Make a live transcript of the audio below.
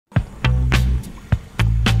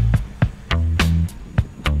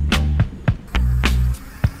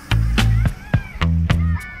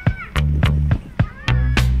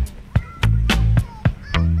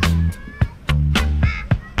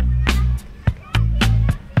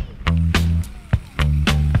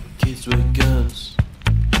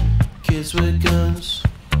Kids with guns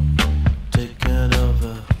taking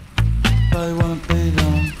over, but it won't be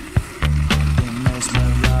long. It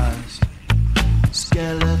mesmerized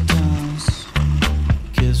skeletons.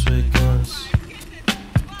 Kids with guns,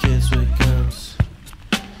 kids with guns.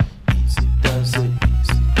 Easy does it,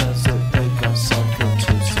 they got something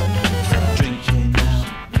to say. Drinking out,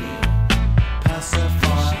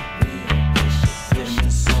 pacify, feeling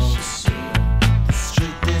souls, the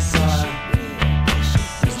street desire.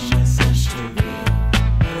 Doesn't make sense to me,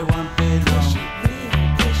 but it won't be long.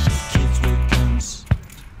 Kids with guns,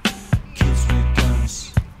 kids with guns.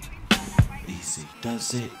 Easy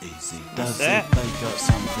does it, they got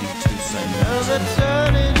something to say. Now they're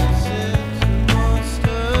turning us into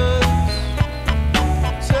monsters,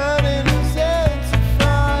 turning us into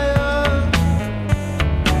fire,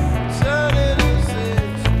 turning us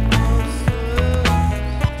into monsters.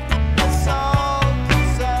 That's all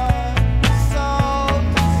desire, that's all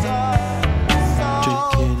desire, that's all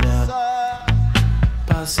drinking out,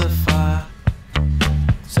 pacify,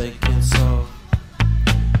 taking soul.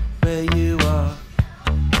 Where you are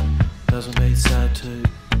doesn't make sad too,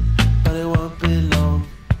 but it won't be long.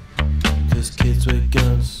 Cause kids with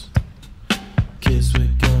guns, kids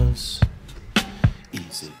with guns.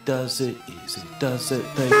 Easy does it,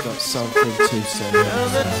 they got something to say. Now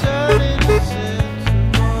they're turning us into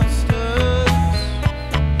monsters,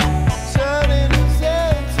 turning us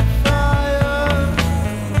into fire,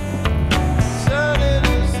 turning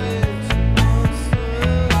us into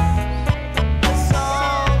monsters. That's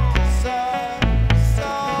all desire, that's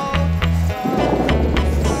all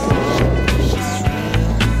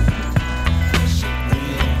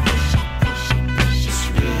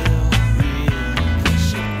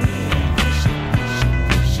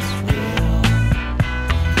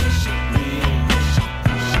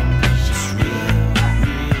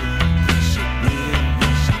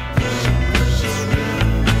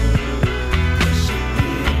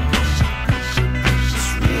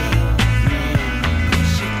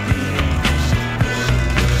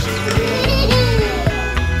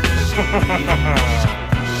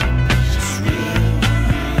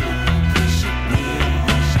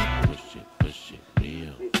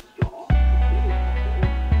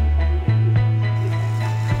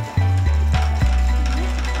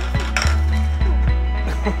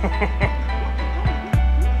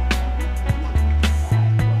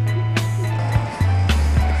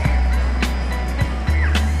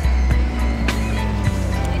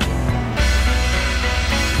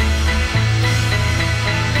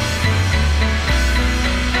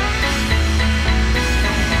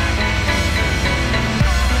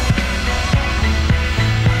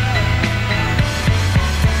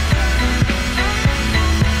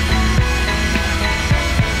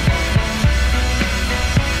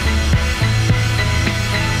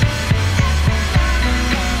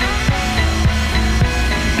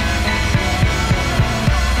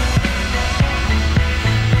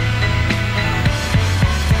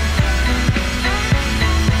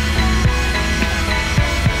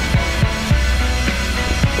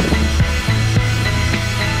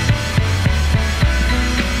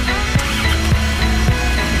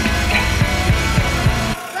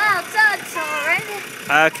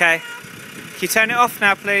Okay. Can you turn it off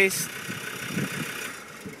now, please?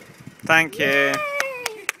 Thank you.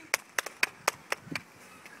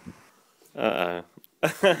 Uh-oh.